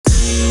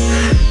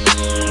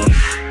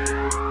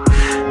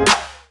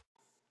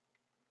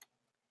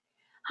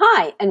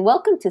Hi, and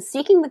welcome to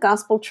Seeking the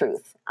Gospel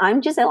Truth. I'm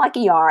Giselle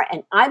Aguiar,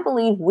 and I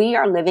believe we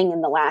are living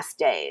in the last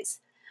days.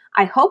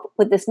 I hope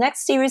with this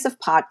next series of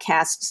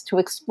podcasts to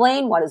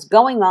explain what is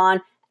going on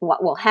and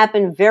what will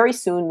happen very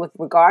soon with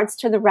regards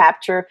to the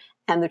rapture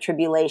and the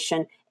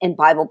tribulation in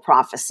Bible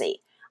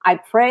prophecy. I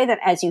pray that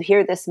as you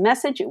hear this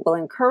message, it will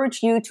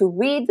encourage you to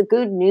read the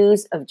good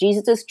news of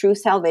Jesus' true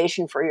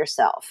salvation for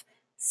yourself.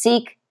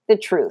 Seek the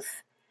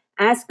truth.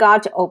 Ask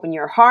God to open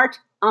your heart,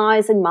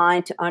 eyes, and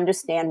mind to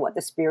understand what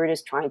the Spirit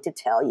is trying to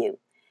tell you.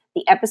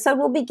 The episode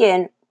will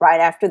begin right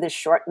after this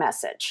short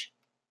message.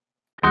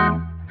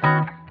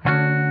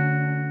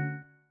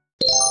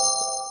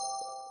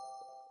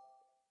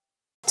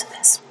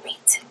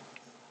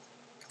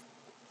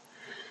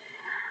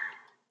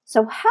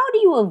 So how do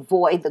you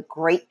avoid the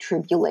Great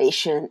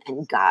Tribulation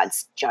and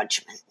God's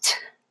judgment?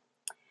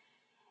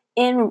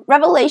 In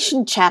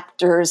Revelation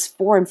chapters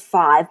 4 and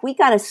 5, we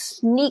got a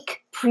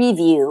sneak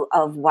preview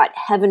of what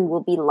heaven will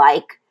be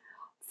like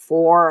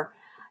for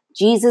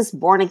Jesus'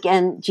 born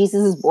again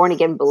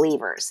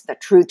believers, the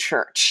true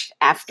church,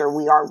 after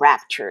we are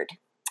raptured.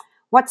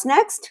 What's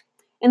next?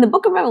 In the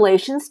book of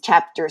Revelations,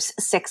 chapters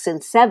 6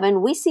 and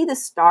 7, we see the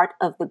start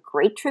of the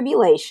Great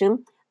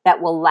Tribulation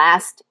that will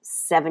last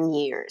 7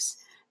 years.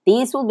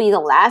 These will be the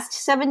last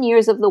 7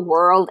 years of the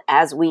world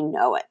as we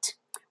know it.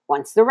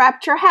 Once the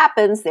rapture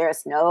happens,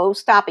 there's no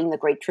stopping the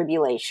Great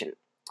Tribulation.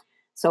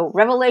 So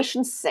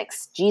Revelation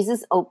 6,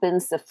 Jesus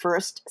opens the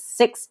first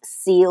 6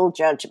 seal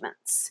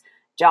judgments.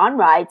 John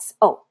writes,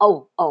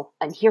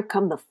 and here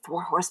come the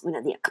 4 horsemen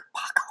of the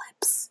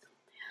apocalypse.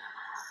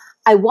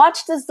 I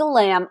watched as the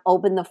Lamb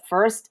opened the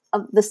first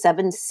of the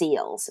 7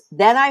 seals.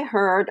 Then I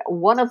heard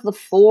one of the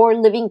 4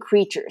 living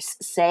creatures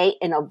say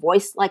in a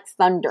voice like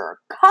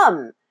thunder,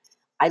 "Come!"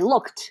 I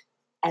looked,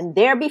 and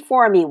there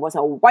before me was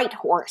a white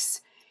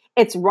horse.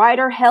 Its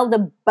rider held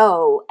a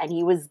bow, and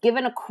he was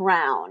given a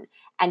crown,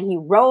 and he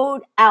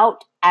rode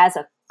out as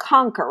a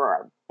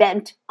conqueror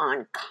bent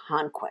on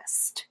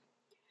conquest.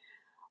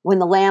 When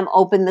the Lamb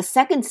opened the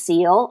 2nd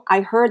seal, I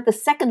heard the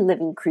 2nd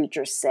living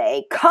creature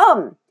say,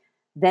 "Come!"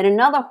 Then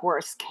another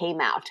horse came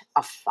out,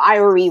 a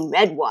fiery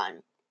red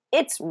one.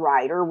 Its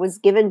rider was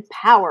given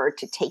power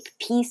to take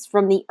peace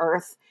from the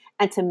earth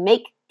and to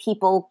make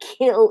people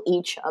kill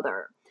each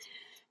other.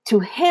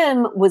 To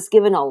him was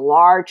given a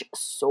large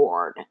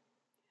sword.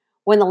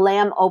 When the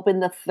Lamb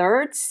opened the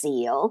 3rd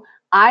seal,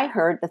 I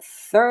heard the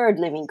 3rd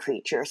living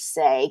creature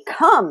say,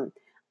 "Come!"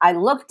 I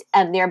looked,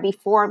 and there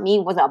before me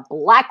was a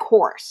black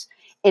horse.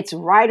 Its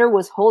rider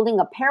was holding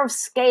a pair of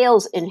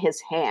scales in his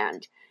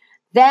hand.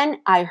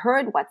 Then I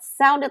heard what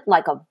sounded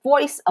like a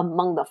voice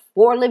among the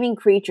 4 living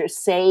creatures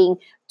saying,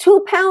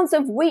 2 pounds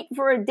of wheat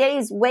for a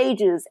day's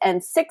wages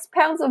and 6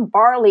 pounds of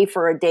barley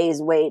for a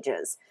day's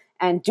wages.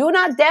 And do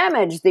not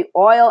damage the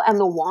oil and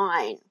the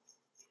wine.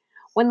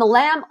 When the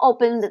Lamb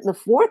opened the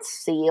 4th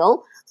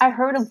seal, I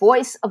heard a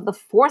voice of the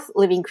 4th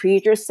living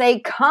creature say,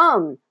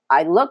 "Come!"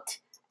 I looked,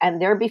 and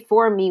there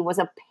before me was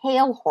a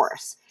pale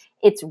horse.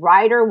 Its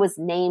rider was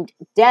named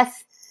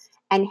Death,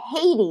 and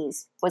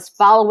Hades was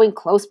following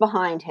close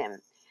behind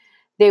him.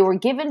 They were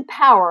given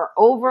power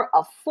over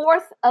a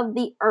 1/4 of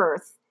the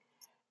earth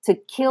to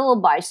kill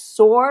by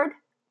sword,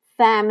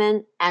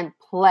 famine, and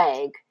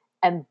plague,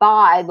 and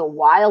by the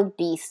wild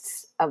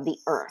beasts of the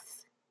earth.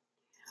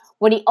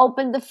 When he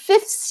opened the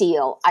 5th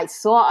seal, I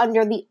saw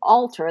under the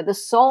altar the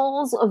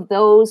souls of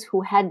those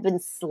who had been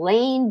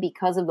slain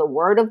because of the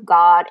word of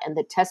God and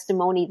the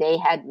testimony they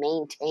had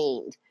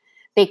maintained.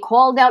 They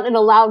called out in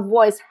a loud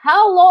voice,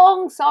 "How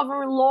long,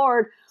 sovereign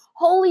Lord,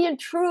 holy and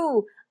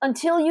true,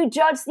 until you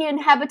judge the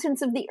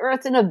inhabitants of the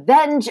earth and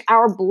avenge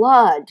our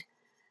blood?"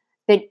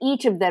 Then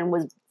each of them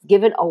was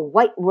given a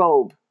white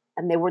robe,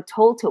 and they were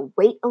told to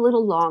wait a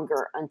little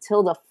longer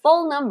until the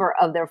full number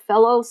of their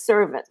fellow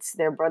servants,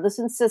 their brothers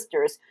and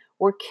sisters,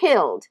 were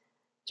killed,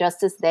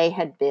 just as they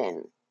had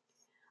been.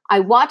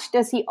 I watched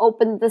as he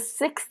opened the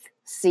 6th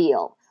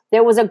seal.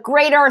 There was a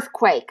great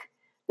earthquake.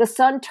 The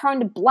sun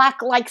turned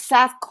black like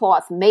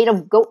sackcloth made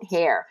of goat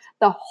hair.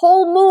 The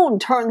whole moon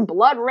turned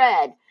blood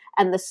red,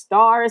 and the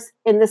stars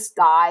in the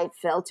sky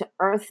fell to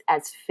earth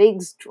as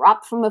figs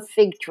drop from a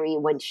fig tree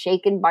when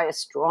shaken by a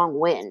strong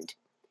wind.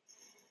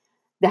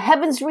 The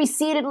heavens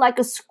receded like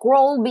a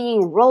scroll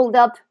being rolled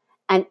up,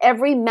 and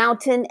every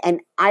mountain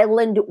and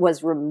island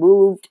was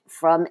removed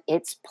from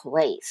its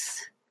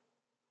place.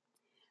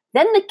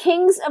 Then the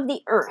kings of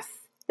the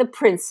earth, the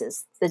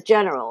princes, the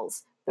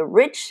generals, the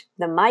rich,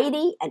 the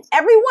mighty, and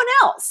everyone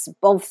else,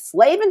 both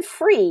slave and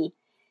free,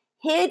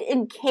 hid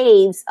in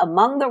caves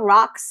among the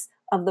rocks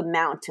of the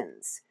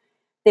mountains.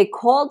 They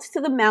called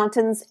to the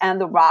mountains and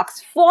the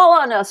rocks, "Fall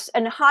on us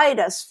and hide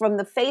us from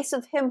the face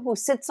of him who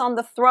sits on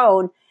the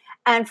throne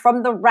and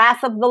from the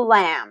wrath of the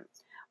Lamb.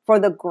 For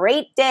the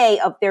great day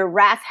of their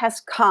wrath has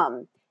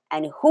come,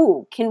 and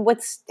who can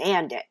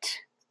withstand it?"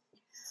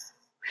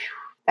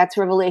 That's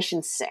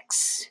Revelation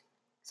 6.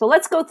 So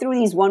let's go through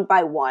these one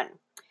by one.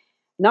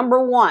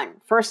 Number 1,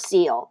 first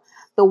seal,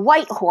 the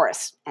white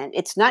horse, and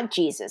it's not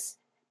Jesus.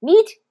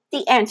 Meet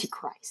the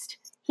Antichrist.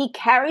 He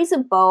carries a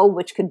bow,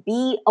 which could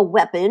be a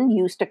weapon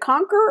used to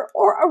conquer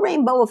or a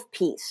rainbow of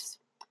peace.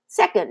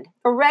 Second,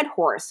 a red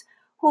horse,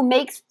 who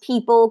makes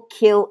people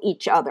kill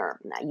each other.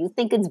 Now, you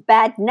think it's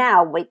bad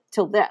now, wait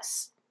till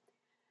this.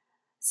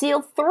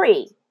 Seal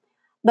 3,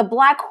 the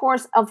black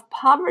horse of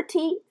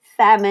poverty,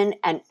 famine,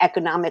 and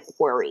economic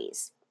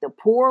worries. The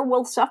poor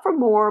will suffer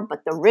more,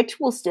 but the rich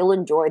will still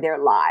enjoy their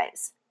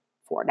lives,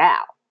 for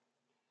now.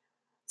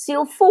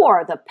 Seal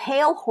 4, the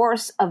pale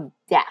horse of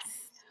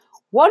death.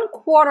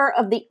 1/4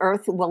 of the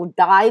earth will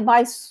die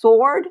by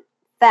sword,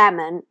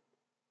 famine,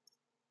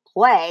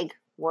 plague,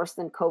 worse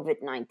than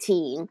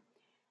COVID-19,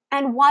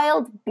 and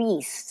wild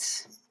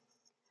beasts.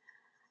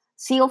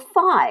 Seal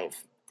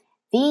 5,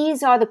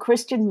 these are the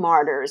Christian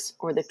martyrs,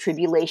 or the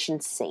tribulation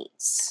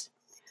saints,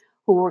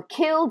 who were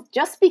killed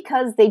just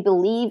because they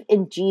believe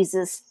in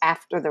Jesus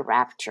after the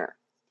rapture.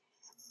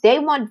 They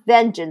want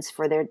vengeance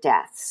for their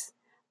deaths,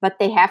 but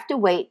they have to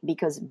wait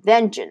because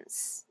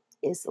vengeance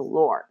is the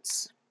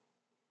Lord's.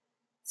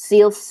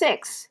 Seal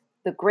 6,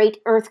 the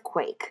great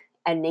earthquake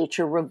and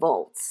nature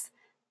revolts.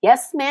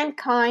 Yes,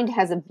 mankind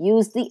has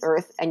abused the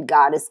earth and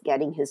God is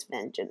getting his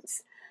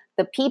vengeance.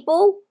 The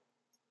people,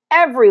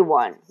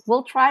 everyone,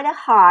 will try to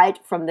hide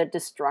from the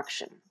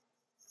destruction.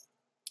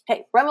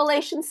 Okay,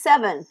 Revelation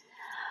 7,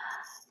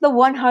 the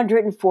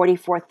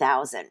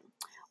 144,000.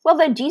 Well,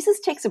 then Jesus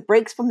takes a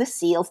break from the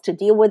seals to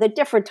deal with a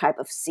different type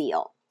of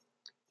seal.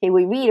 Okay,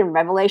 we read in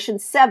Revelation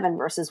 7,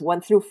 verses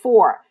 1 through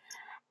 4.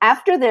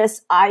 After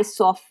this, I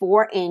saw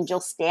 4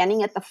 angels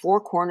standing at the 4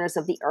 corners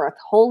of the earth,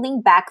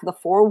 holding back the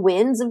 4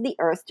 winds of the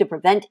earth to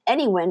prevent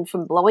any wind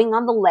from blowing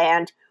on the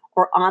land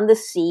or on the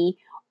sea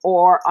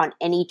or on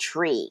any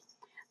tree.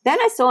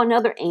 Then I saw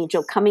another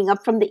angel coming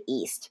up from the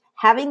east,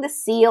 having the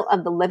seal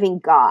of the living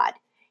God.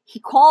 He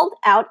called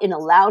out in a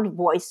loud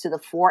voice to the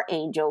 4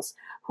 angels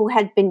who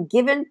had been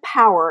given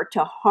power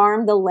to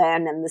harm the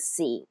land and the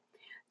sea.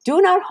 Do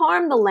not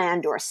harm the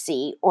land or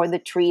sea or the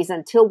trees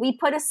until we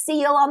put a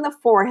seal on the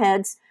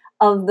foreheads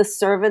of the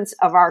servants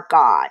of our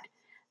God.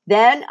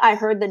 Then I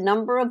heard the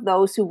number of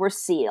those who were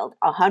sealed,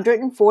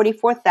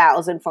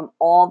 144,000 from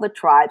all the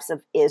tribes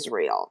of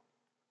Israel.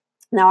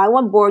 Now, I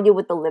won't bore you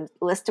with the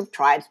list of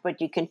tribes,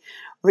 but you can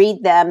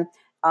read them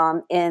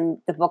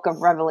in the book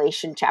of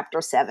Revelation,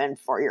 chapter 7,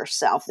 for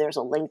yourself. There's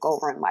a link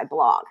over in my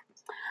blog.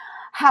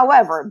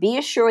 However, be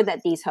assured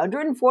that these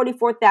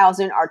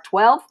 144,000 are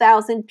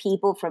 12,000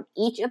 people from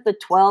each of the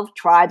 12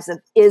 tribes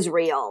of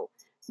Israel.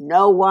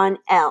 No one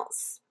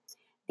else.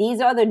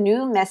 These are the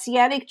new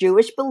Messianic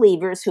Jewish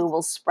believers who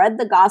will spread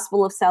the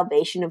gospel of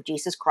salvation of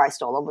Jesus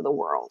Christ all over the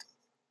world.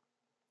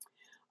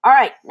 All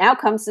right, now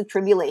comes the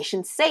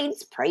tribulation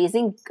saints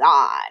praising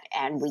God.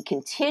 And we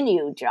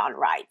continue, John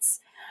writes.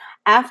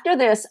 After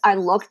this, I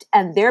looked,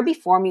 and there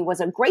before me was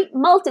a great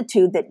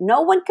multitude that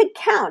no one could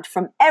count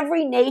from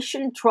every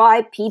nation,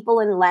 tribe, people,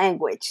 and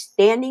language,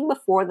 standing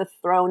before the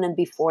throne and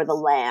before the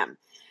Lamb.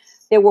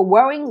 They were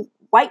wearing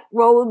white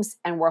robes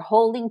and were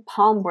holding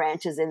palm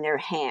branches in their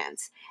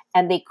hands.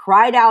 And they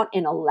cried out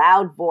in a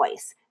loud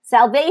voice,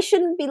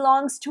 "Salvation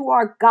belongs to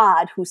our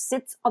God who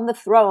sits on the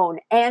throne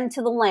and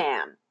to the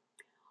Lamb."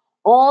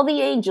 All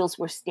the angels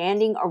were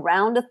standing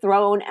around the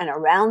throne and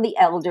around the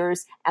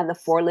elders and the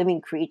 4 living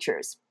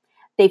creatures.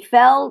 They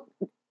fell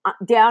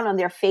down on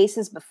their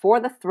faces before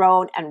the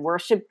throne and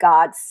worshiped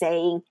God,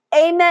 saying,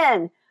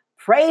 "Amen.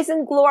 Praise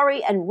and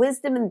glory and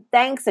wisdom and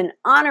thanks and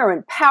honor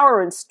and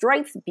power and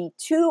strength be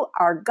to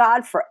our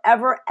God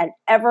forever and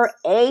ever.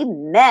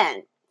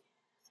 Amen."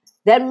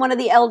 Then one of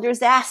the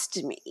elders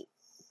asked me,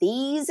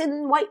 "These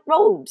in white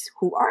robes,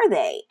 who are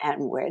they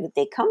and where did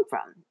they come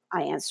from?"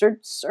 I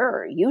answered,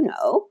 "Sir, you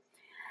know."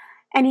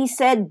 And he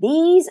said,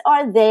 "These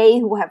are they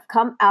who have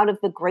come out of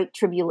the great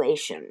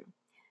tribulation.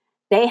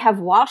 They have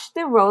washed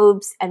their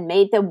robes and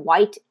made them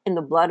white in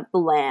the blood of the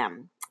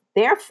Lamb.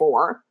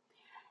 Therefore,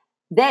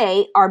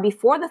 they are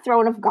before the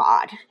throne of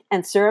God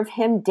and serve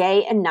him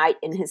day and night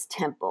in his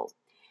temple.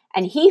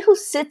 And he who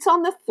sits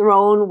on the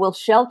throne will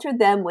shelter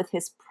them with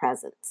his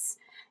presence.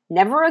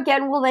 Never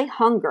again will they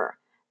hunger.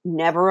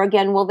 Never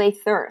again will they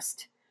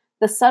thirst.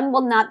 The sun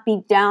will not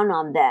beat down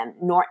on them,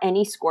 nor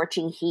any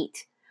scorching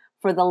heat.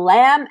 For the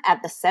Lamb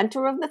at the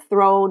center of the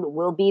throne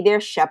will be their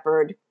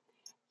shepherd.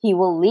 He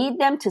will lead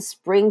them to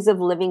springs of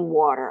living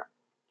water,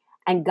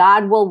 and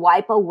God will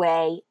wipe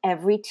away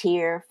every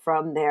tear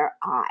from their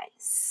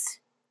eyes."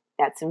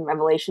 That's in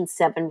Revelation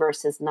 7,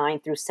 verses 9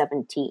 through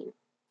 17.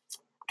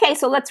 Okay,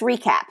 so let's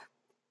recap.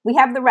 We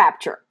have the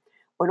rapture.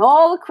 When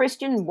all the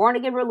Christian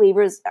born-again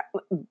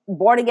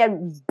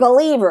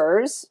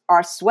believers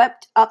are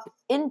swept up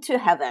into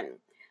heaven,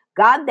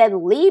 God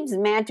then leaves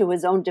man to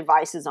his own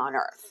devices on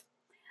earth.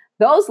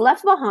 Those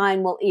left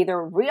behind will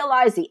either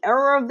realize the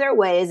error of their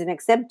ways and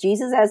accept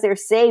Jesus as their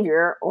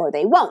Savior, or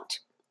they won't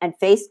and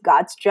face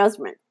God's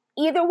judgment.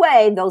 Either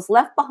way, those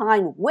left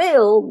behind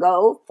will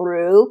go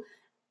through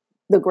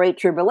the Great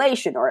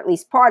Tribulation, or at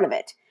least part of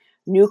it.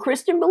 New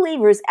Christian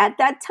believers at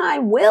that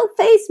time will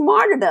face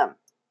martyrdom.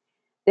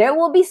 There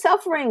will be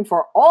suffering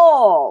for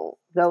all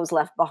those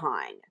left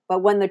behind. But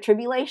when the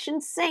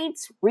tribulation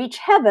saints reach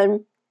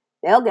heaven,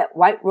 They'll get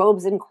white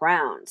robes and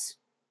crowns.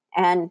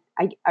 And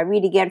I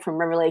read again from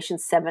Revelation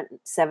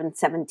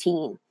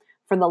 7:17.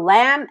 For the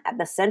Lamb at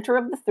the center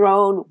of the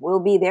throne will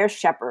be their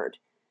shepherd,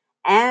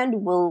 and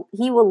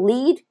he will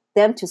lead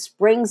them to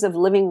springs of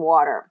living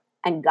water,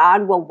 and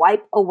God will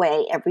wipe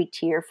away every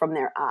tear from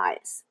their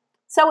eyes.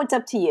 So it's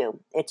up to you.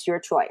 It's your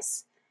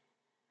choice.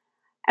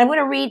 I'm going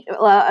to read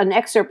an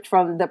excerpt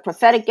from the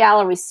Prophetic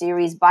Gallery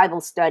series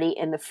Bible study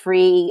in the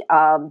free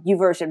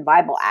YouVersion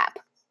Bible app.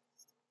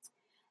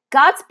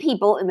 God's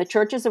people in the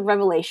churches of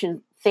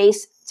Revelation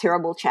face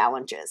terrible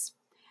challenges.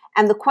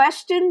 And the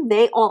question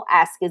they all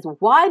ask is,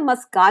 why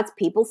must God's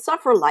people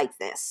suffer like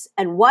this?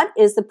 And what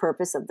is the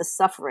purpose of the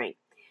suffering?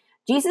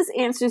 Jesus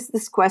answers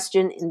this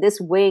question in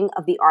this wing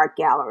of the art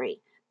gallery.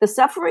 The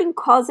suffering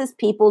causes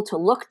people to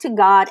look to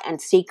God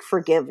and seek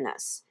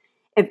forgiveness.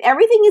 If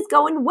everything is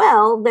going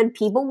well, then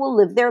people will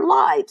live their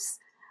lives,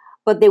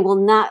 but they will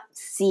not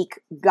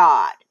seek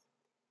God.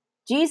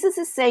 Jesus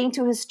is saying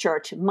to his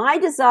church, my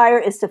desire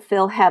is to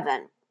fill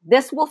heaven.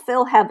 This will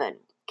fill heaven.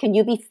 Can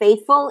you be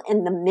faithful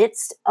in the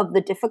midst of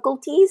the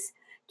difficulties?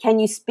 Can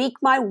you speak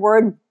my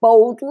word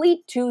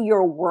boldly to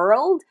your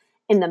world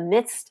in the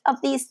midst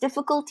of these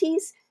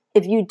difficulties?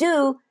 If you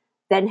do,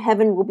 then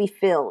heaven will be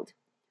filled.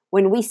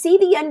 When we see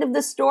the end of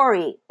the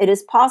story, it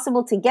is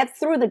possible to get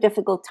through the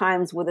difficult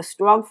times with a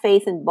strong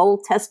faith and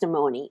bold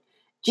testimony.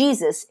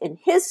 Jesus, in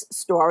his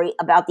story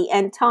about the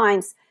end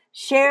times,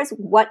 shares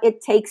what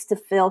it takes to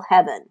fill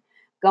heaven,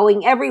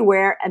 going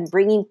everywhere and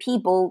bringing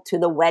people to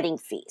the wedding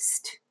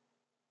feast.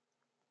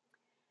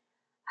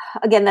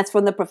 Again, that's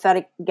from the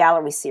Prophetic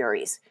Gallery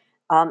series.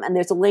 And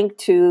there's a link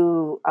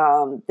to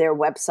their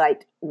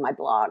website in my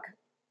blog.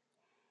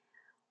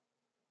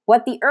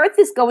 What the earth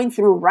is going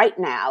through right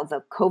now,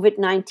 the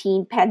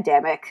COVID-19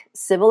 pandemic,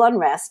 civil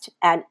unrest,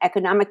 and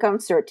economic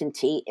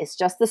uncertainty, is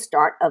just the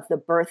start of the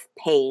birth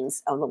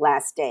pains of the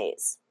last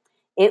days.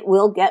 It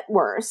will get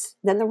worse,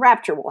 then the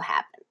rapture will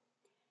happen.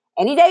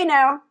 Any day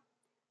now,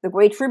 the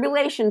Great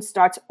Tribulation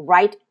starts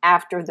right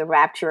after the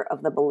rapture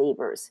of the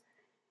believers.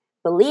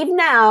 Believe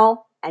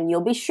now, and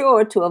you'll be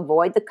sure to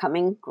avoid the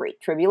coming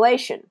Great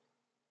Tribulation.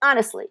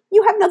 Honestly,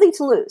 you have nothing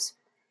to lose.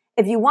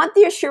 If you want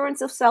the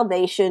assurance of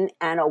salvation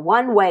and a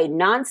one-way,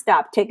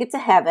 non-stop ticket to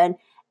heaven,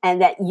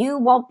 and that you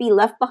won't be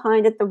left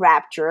behind at the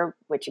rapture,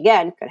 which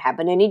again could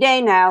happen any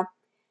day now,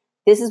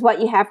 this is what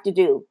you have to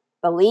do.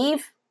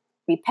 Believe,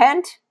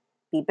 repent,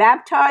 be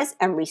baptized,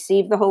 and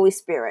receive the Holy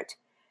Spirit.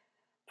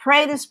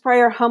 Pray this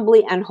prayer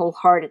humbly and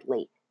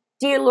wholeheartedly.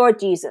 Dear Lord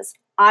Jesus,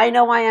 I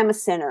know I am a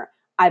sinner.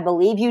 I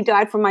believe you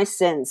died for my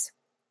sins.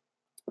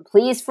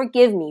 Please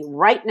forgive me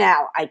right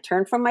now. I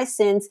turn from my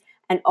sins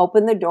and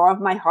open the door of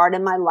my heart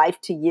and my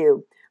life to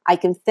you. I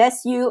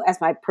confess you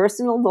as my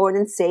personal Lord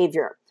and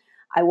Savior.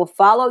 I will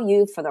follow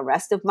you for the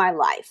rest of my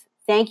life.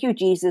 Thank you,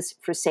 Jesus,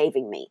 for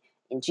saving me.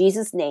 In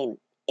Jesus' name,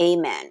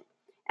 amen.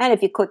 And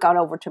if you click on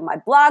over to my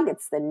blog,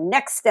 it's the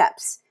next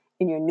steps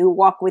in your new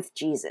walk with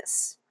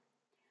Jesus.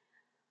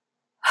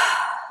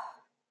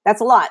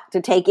 That's a lot to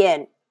take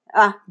in,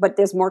 but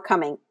there's more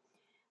coming.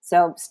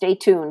 So stay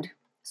tuned.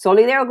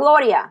 Soli Deo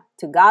Gloria.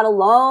 To God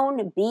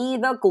alone be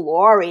the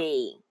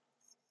glory.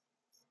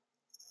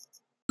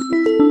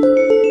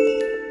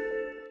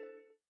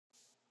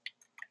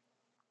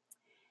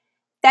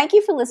 Thank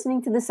you for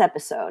listening to this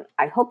episode.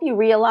 I hope you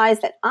realize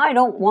that I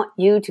don't want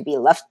you to be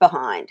left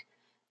behind.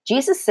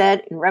 Jesus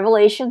said in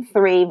Revelation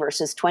 3,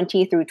 verses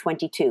 20 through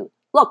 22,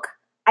 "Look,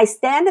 I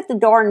stand at the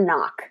door and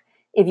knock.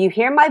 If you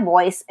hear my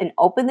voice and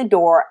open the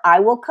door, I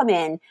will come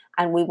in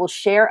and we will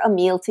share a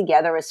meal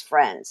together as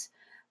friends.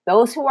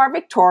 Those who are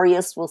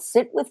victorious will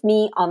sit with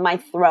me on my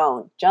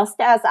throne, just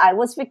as I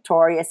was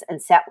victorious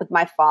and sat with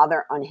my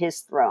Father on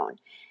his throne.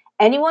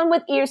 Anyone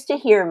with ears to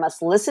hear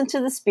must listen to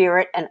the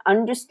Spirit and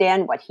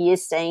understand what he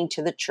is saying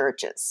to the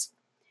churches."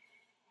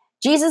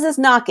 Jesus is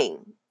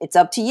knocking. It's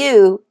up to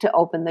you to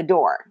open the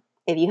door.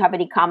 If you have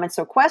any comments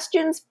or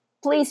questions,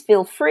 please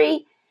feel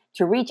free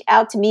to reach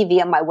out to me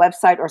via my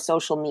website or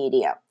social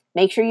media.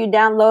 Make sure you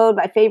download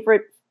my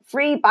favorite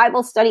free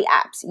Bible study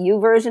apps,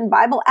 YouVersion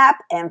Bible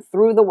app and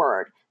Through the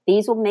Word.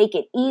 These will make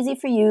it easy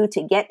for you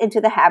to get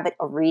into the habit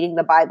of reading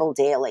the Bible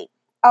daily.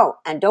 Oh,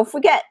 and don't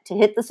forget to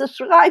hit the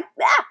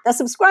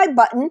subscribe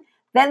button,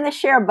 then the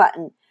share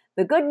button.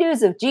 The good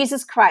news of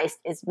Jesus Christ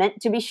is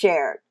meant to be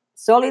shared.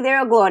 Soli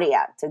Deo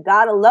Gloria. To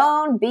God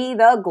alone be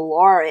the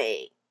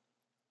glory.